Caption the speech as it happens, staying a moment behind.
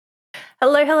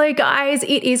Hello, hello, guys.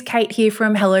 It is Kate here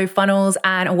from Hello Funnels,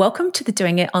 and welcome to the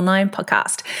Doing It Online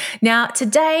podcast. Now,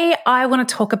 today I want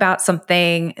to talk about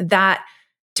something that,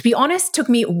 to be honest, took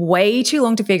me way too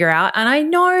long to figure out. And I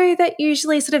know that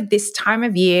usually sort of this time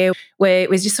of year, where it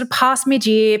was just sort of past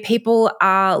mid-year, people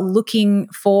are looking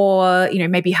for,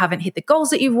 maybe you haven't hit the goals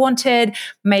that you wanted.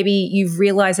 Maybe you've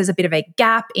realized there's a bit of a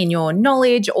gap in your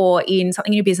knowledge or in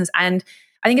something in your business. And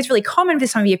I think it's really common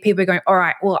this time of year, people are going, all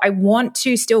right, well, I want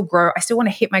to still grow. I still want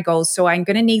to hit my goals. So I'm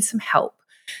going to need some help.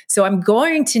 So I'm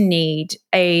going to need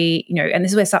and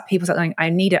this is where people start going,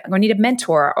 I'm going to need a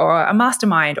mentor or a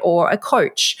mastermind or a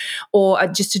coach or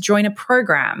just to join a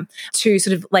program to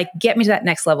sort of like get me to that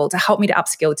next level, to help me to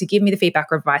upskill, to give me the feedback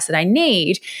or advice that I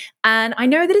need. And I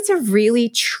know that it's a really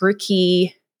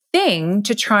tricky thing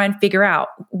to try and figure out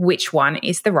which one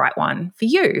is the right one for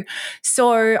you.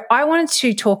 So I wanted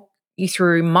to talk you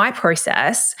through my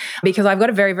process because I've got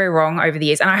it very, very wrong over the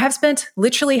years. And I have spent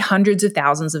literally hundreds of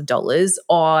thousands of dollars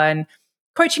on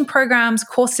coaching programs,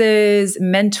 courses,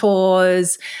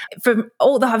 mentors,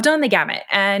 I've done the gamut.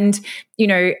 And,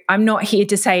 I'm not here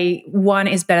to say one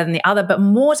is better than the other, but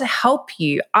more to help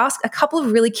you ask a couple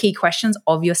of really key questions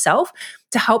of yourself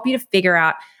to help you to figure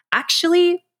out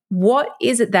actually what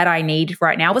is it that I need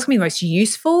right now? What's going to be the most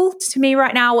useful to me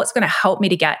right now? What's going to help me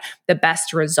to get the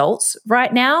best results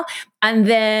right now? And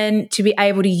then to be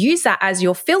able to use that as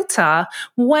your filter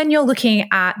when you're looking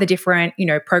at the different,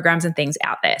 programs and things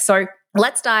out there. So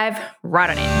let's dive right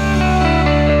on in.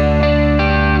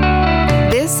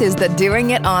 This is the Doing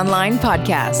It Online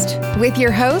podcast with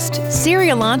your host,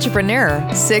 serial entrepreneur,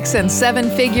 6- and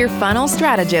 7-figure funnel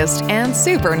strategist, and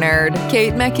super nerd,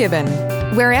 Kate McKibben.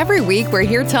 Where every week we're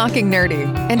here talking nerdy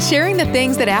and sharing the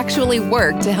things that actually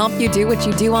work to help you do what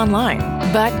you do online,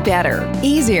 but better,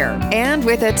 easier, and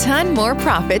with a ton more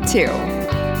profit too.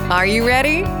 Are you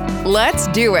ready? Let's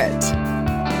do it.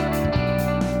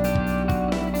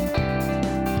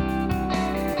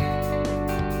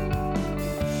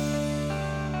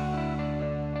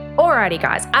 Alrighty,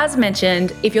 guys, as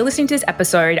mentioned, if you're listening to this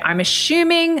episode, I'm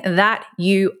assuming that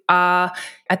you are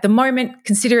at the moment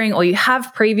considering, or you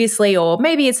have previously, or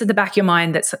maybe it's at the back of your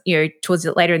mind that's, towards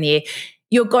it later in the year,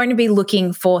 you're going to be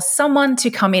looking for someone to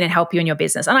come in and help you in your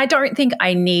business. And I don't think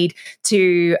I need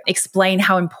to explain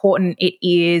how important it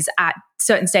is at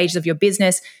certain stages of your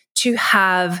business to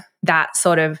have that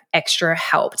sort of extra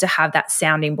help, to have that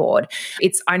sounding board.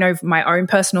 I know from my own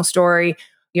personal story,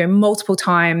 multiple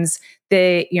times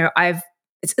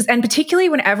and particularly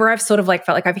whenever I've sort of like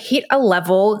felt like I've hit a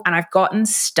level and I've gotten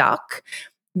stuck,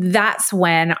 that's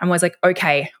when I'm always like,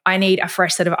 okay, I need a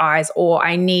fresh set of eyes, or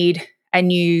I need a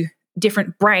new,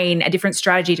 different brain, a different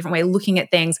strategy, a different way of looking at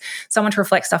things, someone to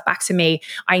reflect stuff back to me.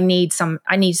 I need some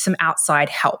outside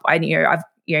help. I've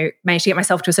managed to get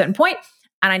myself to a certain point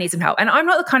and I need some help. And I'm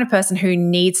not the kind of person who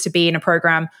needs to be in a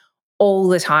program all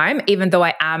the time, even though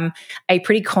I am a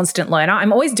pretty constant learner.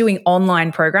 I'm always doing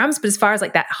online programs, but as far as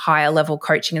like that higher level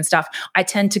coaching and stuff, I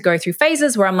tend to go through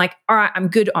phases where I'm like, all right, I'm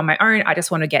good on my own. I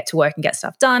just want to get to work and get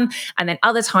stuff done. And then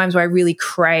other times where I really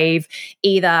crave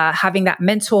either having that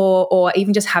mentor or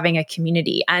even just having a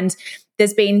community. And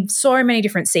there's been so many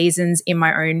different seasons in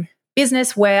my own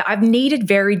business where I've needed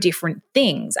very different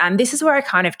things. And this is where I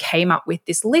kind of came up with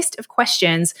this list of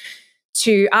questions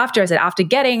after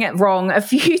getting it wrong a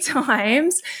few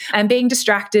times and being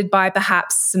distracted by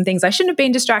perhaps some things I shouldn't have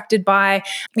been distracted by,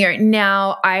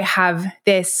 now I have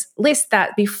this list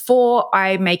that before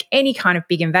I make any kind of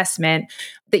big investment,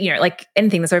 that, like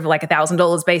anything that's over like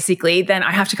 $1,000 basically, then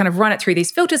I have to kind of run it through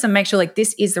these filters and make sure like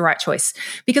this is the right choice.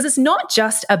 Because it's not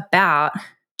just about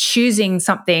choosing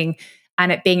something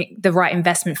and it being the right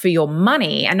investment for your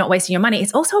money and not wasting your money.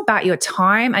 It's also about your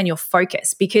time and your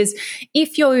focus. Because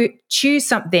if you choose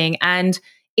something and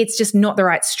it's just not the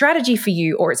right strategy for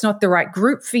you, or it's not the right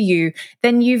group for you,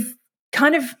 then you've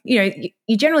kind of, you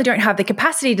generally don't have the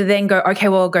capacity to then go, okay,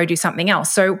 well, I'll go do something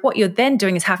else. So what you're then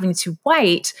doing is having to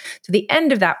wait to the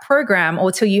end of that program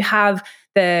or till you have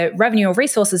the revenue or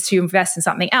resources to invest in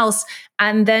something else.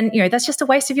 And then, that's just a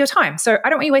waste of your time. So I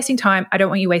don't want you wasting time. I don't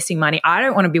want you wasting money. I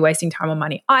don't want to be wasting time or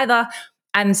money either.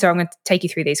 And so I'm going to take you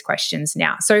through these questions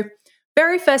now. So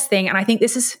very first thing, and I think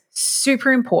this is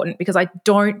super important because I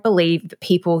don't believe that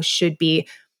people should be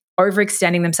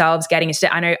overextending themselves, getting into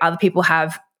debt. I know other people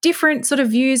have different sort of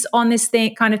views on this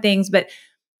kind of things, but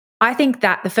I think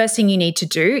that the first thing you need to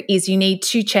do is you need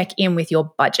to check in with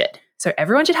your budget. So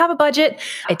everyone should have a budget.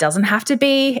 It doesn't have to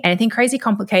be anything crazy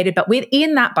complicated, but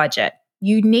within that budget,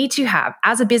 you need to have,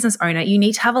 as a business owner, you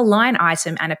need to have a line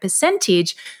item and a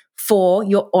percentage for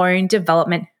your own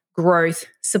development, growth,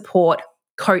 support,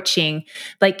 coaching.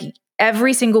 Like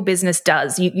every single business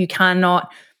does. You cannot,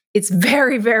 it's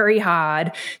very, very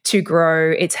hard to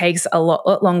grow. It takes a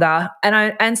lot longer.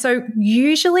 And so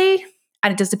usually,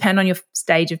 and it does depend on your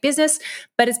stage of business,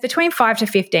 but it's between 5 to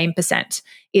 15%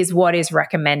 is what is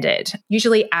recommended.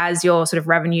 Usually as your sort of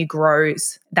revenue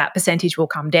grows, that percentage will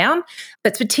come down.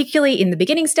 But particularly in the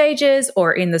beginning stages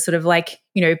or in the sort of like,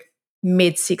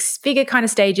 mid 6-figure kind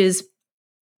of stages,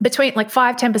 between like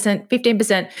 5, 10%,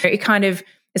 15%, it kind of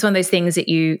is one of those things that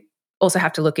you also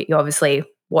have to look at, obviously,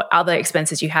 what other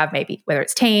expenses you have, maybe whether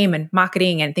it's team and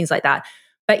marketing and things like that.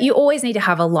 But you always need to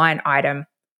have a line item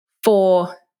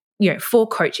for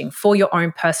coaching, for your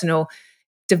own personal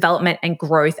development and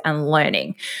growth and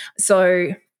learning. So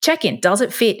check in, does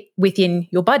it fit within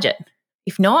your budget?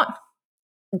 If not,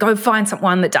 go find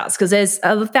someone that does, because there's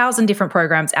 1,000 different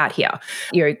programs out here.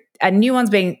 And new ones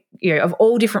being, of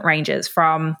all different ranges,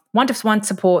 from one-to-one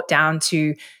support down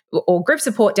to, or group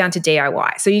support down to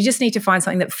DIY. So you just need to find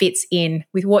something that fits in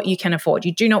with what you can afford.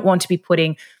 You do not want to be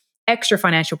putting extra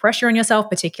financial pressure on yourself,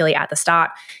 particularly at the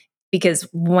start, because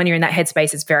when you're in that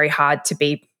headspace, it's very hard to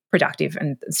be productive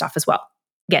and stuff as well.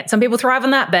 Again, some people thrive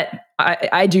on that, but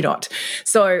I do not.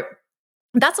 So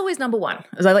that's always number one.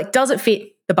 Does it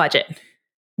fit the budget?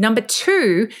 Number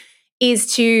two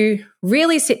is to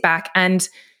really sit back and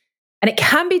it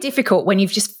can be difficult when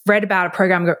you've just read about a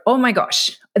program and go, oh my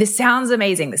gosh, this sounds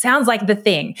amazing. This sounds like the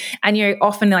thing. And you're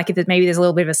often like, maybe there's a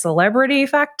little bit of a celebrity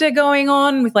factor going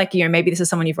on with maybe this is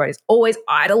someone you've always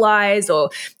idolized,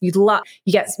 or you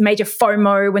get major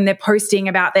FOMO when they're posting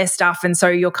about their stuff. And so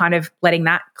you're kind of letting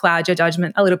that cloud your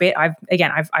judgment a little bit.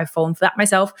 I've fallen for that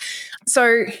myself.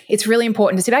 So it's really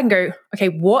important to sit back and go, okay,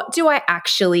 what do I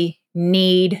actually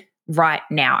need right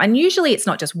now? And usually it's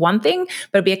not just one thing,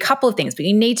 but it'll be a couple of things, but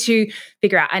you need to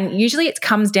figure out. And usually it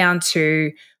comes down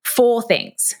to 4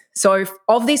 things. So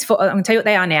of these 4, I'm going to tell you what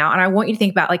they are now. And I want you to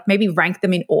think about maybe rank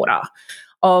them in order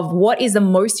of what is the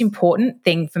most important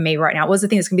thing for me right now. What's the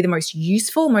thing that's going to be the most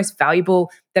useful, most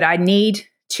valuable that I need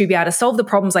to be able to solve the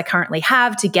problems I currently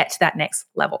have to get to that next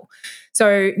level.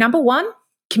 So number 1,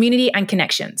 community and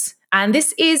connections. And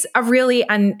this is a real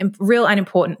and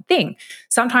important thing.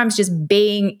 Sometimes just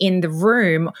being in the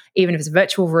room, even if it's a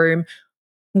virtual room,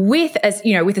 with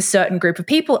a certain group of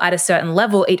people at a certain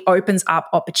level, it opens up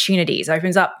opportunities,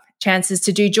 opens up chances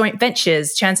to do joint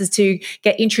ventures, chances to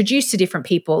get introduced to different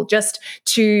people, just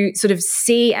to sort of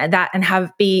see that and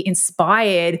be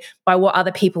inspired by what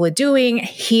other people are doing,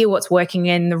 hear what's working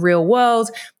in the real world.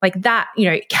 Like that,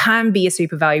 it can be a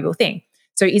super valuable thing.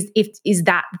 So is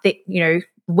that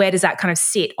where does that kind of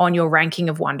sit on your ranking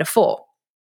of 1 to 4?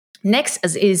 Next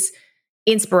is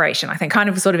inspiration. I think kind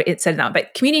of sort of it said that,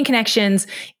 but community and connections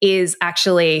is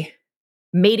actually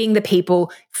meeting the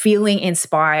people, feeling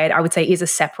inspired, I would say is a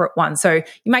separate one. So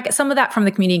you might get some of that from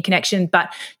the community and connection,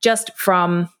 but just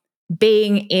from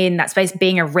being in that space,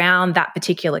 being around that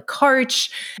particular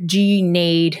coach, do you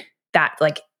need that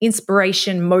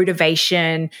inspiration,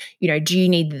 motivation? Do you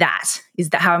need that?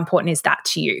 How important is that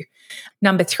to you?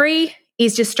 Number 3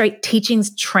 is just straight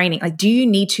teachings, training. Do you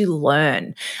need to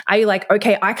learn? Are you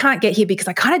okay, I can't get here because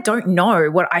I kind of don't know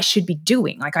what I should be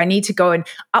doing. I need to go and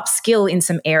upskill in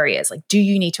some areas. Do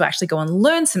you need to actually go and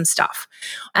learn some stuff?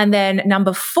 And then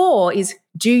number 4 is,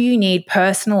 do you need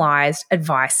personalized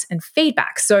advice and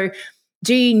feedback? So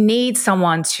do you need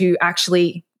someone to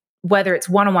actually, whether it's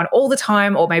one-on-one all the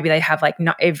time, or maybe they have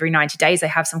every 90 days, they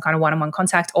have some kind of one-on-one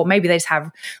contact, or maybe they just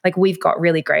have, we've got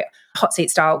really great hot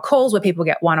seat style calls where people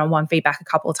get one-on-one feedback a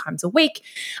couple of times a week.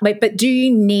 But do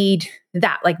you need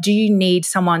that? Do you need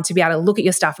someone to be able to look at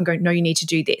your stuff and go, no, you need to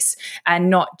do this, and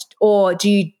not, or do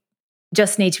you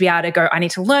just need to be able to go, I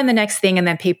need to learn the next thing, and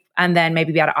then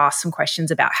maybe be able to ask some questions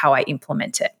about how I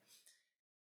implement it.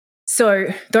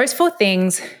 So those 4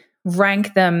 things,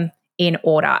 rank them in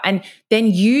order, and then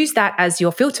use that as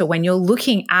your filter when you're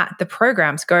looking at the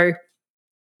programs. Go,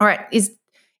 all right,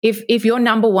 if your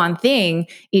number 1 thing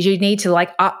is you need to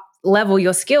up level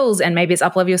your skills, and maybe it's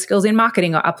up level your skills in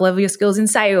marketing, or up level your skills in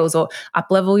sales, or up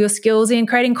level your skills in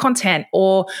creating content,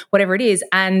 or whatever it is,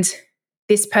 and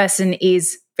this person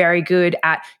is very good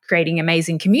at creating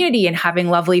amazing community and having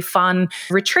lovely fun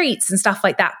retreats and stuff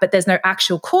like that, but there's no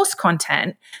actual course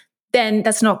content, then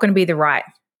that's not going to be the right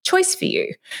choice for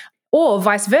you. Or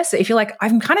vice versa, if you're I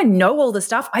kind of know all the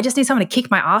stuff, I just need someone to kick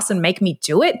my ass and make me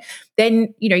do it,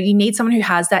 then you need someone who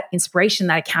has that inspiration,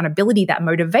 that accountability, that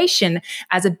motivation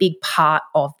as a big part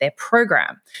of their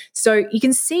program. So you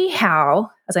can see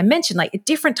how, as I mentioned, at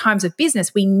different times of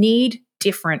business, we need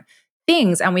different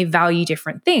things and we value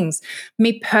different things.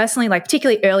 Me personally,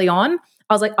 particularly early on,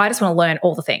 I was I just want to learn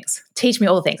all the things. Teach me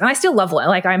all the things. And I still love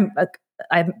learning.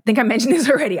 I think I mentioned this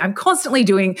already. I'm constantly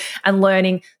doing and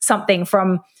learning something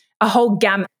from a whole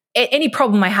gamut. Any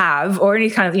problem I have or any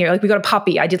kind of, like we got a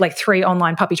puppy. I did like 3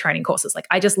 online puppy training courses. Like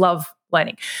I just love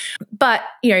learning. But,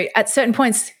 at certain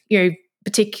points,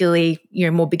 particularly,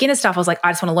 more beginner stuff, I was like,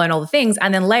 I just want to learn all the things.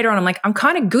 And then later on, I'm like, I'm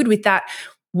kind of good with that.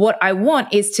 What I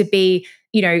want is to be,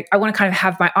 I want to kind of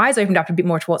have my eyes opened up a bit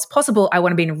more to what's possible. I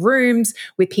want to be in rooms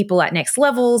with people at next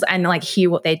levels and like hear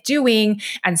what they're doing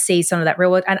and see some of that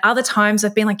real world. And other times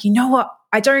I've been like, you know what?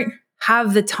 I don't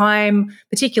have the time,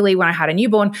 particularly when I had a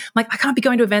newborn. I'm like, I can't be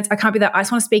going to events. I can't be that. I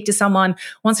just want to speak to someone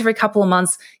once every couple of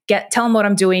months, tell them what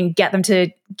I'm doing, get them to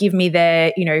give me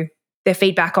their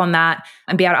feedback on that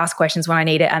and be able to ask questions when I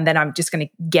need it. And then I'm just going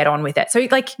to get on with it. So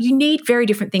like you need very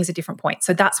different things at different points.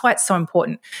 So that's why it's so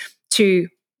important to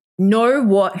know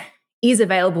what is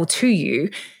available to you.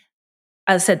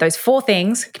 As I said, those 4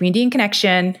 things: community and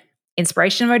connection,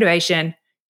 inspiration and motivation,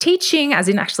 teaching, as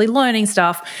in actually learning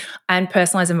stuff, and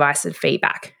personalized advice and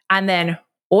feedback. And then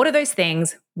order those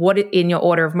things, what in your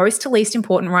order of most to least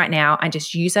important right now, and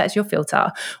just use that as your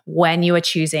filter when you are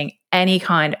choosing any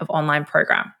kind of online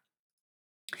program.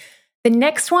 The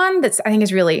next one that's I think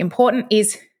is really important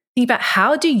is think about,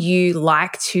 how do you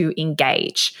like to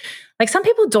engage? Like some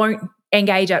people don't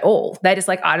engage at all. They're just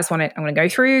like, I'm going to go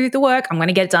through the work. I'm going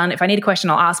to get it done. If I need a question,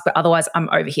 I'll ask, but otherwise I'm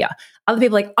over here. Other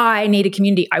people are like, I need a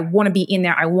community. I want to be in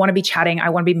there. I want to be chatting. I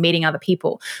want to be meeting other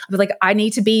people. I was like, I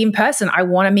need to be in person. I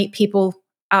want to meet people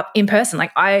up in person.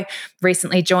 Like I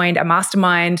recently joined a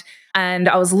mastermind and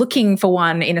I was looking for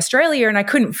one in Australia and I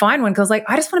couldn't find one because I was like,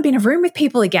 I just want to be in a room with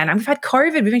people again. And we've had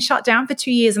COVID. We've been shut down for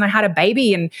 2 years and I had a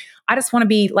baby and I just want to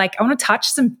be like, I want to touch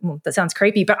some, well, that sounds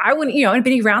creepy, but I want, I want to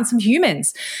be around some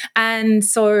humans. And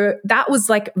so that was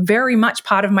like very much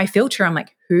part of my filter. I'm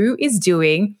like, who is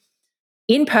doing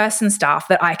in-person stuff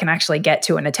that I can actually get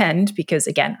to and attend? Because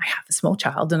again, I have a small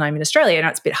child and I'm in Australia and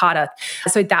it's a bit harder.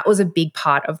 So that was a big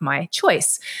part of my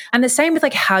choice. And the same with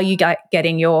like how you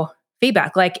getting your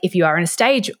feedback. Like if you are in a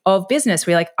stage of business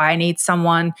where you're like, I need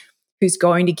someone who's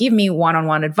going to give me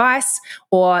one-on-one advice,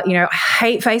 or, I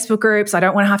hate Facebook groups. I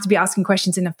don't want to have to be asking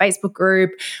questions in a Facebook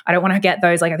group. I don't want to get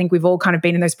those. Like, I think we've all kind of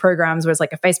been in those programs where it's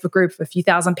like a Facebook group of a few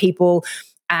thousand people.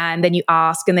 And then you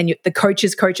ask, and then the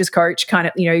coach's coach kind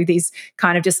of, these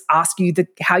kind of just ask you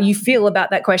how you feel about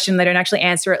that question. They don't actually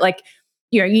answer it. Like,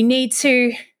 you need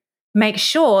to make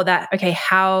sure that, okay,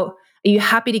 how are you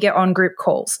happy to get on group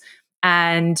calls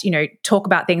and, talk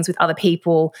about things with other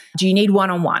people? Do you need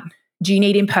one-on-one? Do you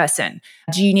need in person?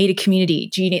 Do you need a community?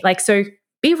 Do you need so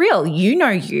be real,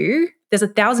 there's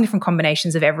 1,000 different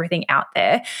combinations of everything out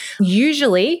there.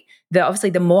 Usually, obviously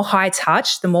the more high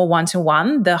touch, the more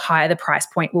one-to-one, the higher the price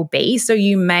point will be. So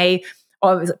you may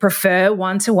prefer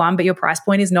one-to-one, but your price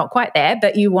point is not quite there,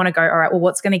 but you want to go, all right, well,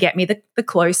 what's going to get me the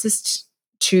closest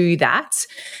to that?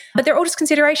 But they're all just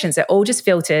considerations. They're all just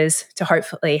filters to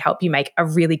hopefully help you make a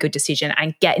really good decision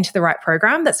and get into the right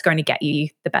program that's going to get you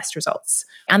the best results.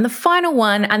 And the final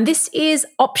one, and this is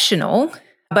optional,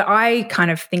 but I kind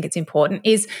of think it's important,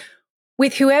 is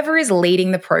with whoever is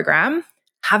leading the program,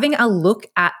 having a look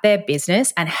at their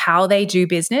business and how they do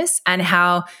business and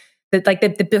how the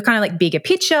kind of like bigger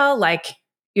picture,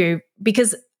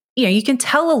 because you can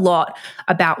tell a lot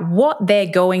about what they're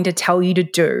going to tell you to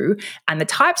do and the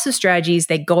types of strategies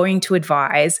they're going to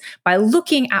advise by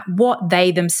looking at what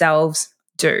they themselves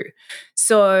do.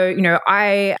 So,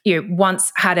 I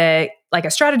once had a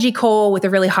strategy call with a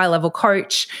really high level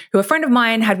coach who a friend of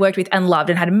mine had worked with and loved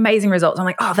and had amazing results. I'm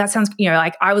like, oh, that sounds,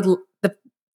 I would,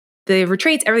 the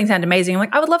retreats, everything sounded amazing. I'm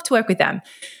like, I would love to work with them.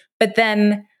 But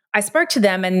then I spoke to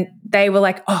them and they were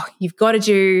like, oh, you've got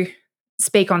to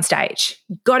speak on stage.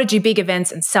 You've got to do big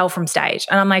events and sell from stage.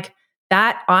 And I'm like,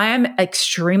 I am an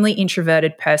extremely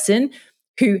introverted person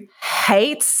who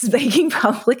hates speaking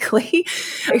publicly,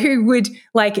 who would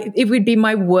it would be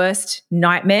my worst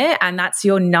nightmare. And that's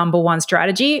your number one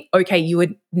strategy. Okay, you were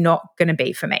not going to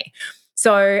be for me.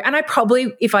 So, and I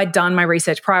probably, if I'd done my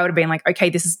research prior, would have been like,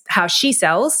 okay, this is how she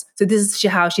sells. So this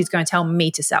is how she's going to tell me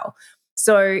to sell.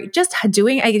 So just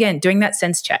doing that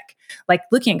sense check,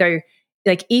 looking at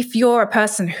if you're a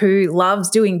person who loves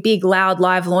doing big, loud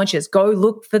live launches, go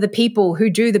look for the people who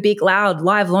do the big, loud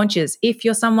live launches. If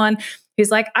you're someone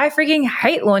who's like, I freaking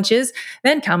hate launches,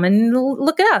 then come and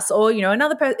look at us. Or,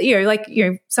 another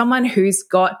person, someone who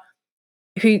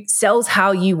sells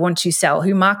how you want to sell,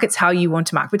 who markets how you want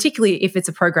to market, particularly if it's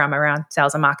a program around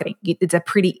sales and marketing. It's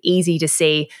pretty easy to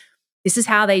see, this is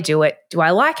how they do it. Do I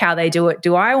like how they do it?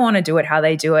 Do I want to do it how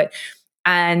they do it?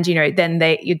 And,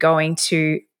 then you're going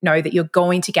to know that you're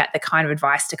going to get the kind of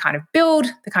advice to kind of build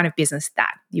the kind of business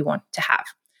that you want to have.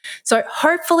 So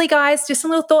hopefully, guys, just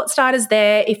some little thought starters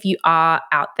there if you are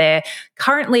out there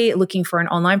currently looking for an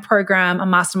online program, a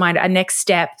mastermind, a next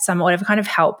step, some whatever kind of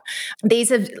help. These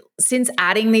have, since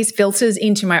adding these filters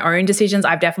into my own decisions,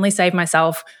 I've definitely saved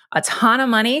myself a ton of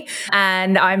money,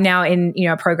 and I'm now in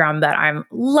a program that I'm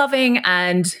loving.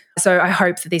 And so I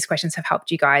hope that these questions have helped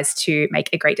you guys to make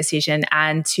a great decision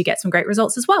and to get some great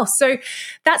results as well. So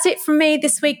that's it from me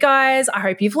this week, guys. I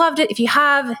hope you've loved it. If you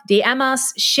have, DM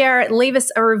us, share it, leave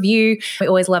us a review. We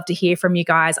always love to hear from you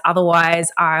guys. Otherwise,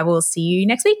 I will see you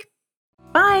next week.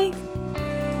 Bye.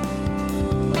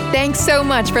 Thanks so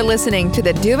much for listening to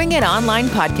the Doing It Online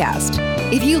podcast.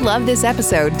 If you love this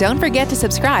episode, don't forget to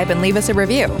subscribe and leave us a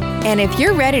review. And if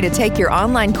you're ready to take your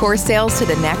online course sales to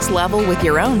the next level with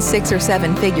your own 6 or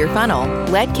 7 figure funnel,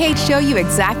 let Kate show you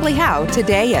exactly how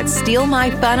today at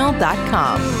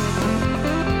stealmyfunnel.com.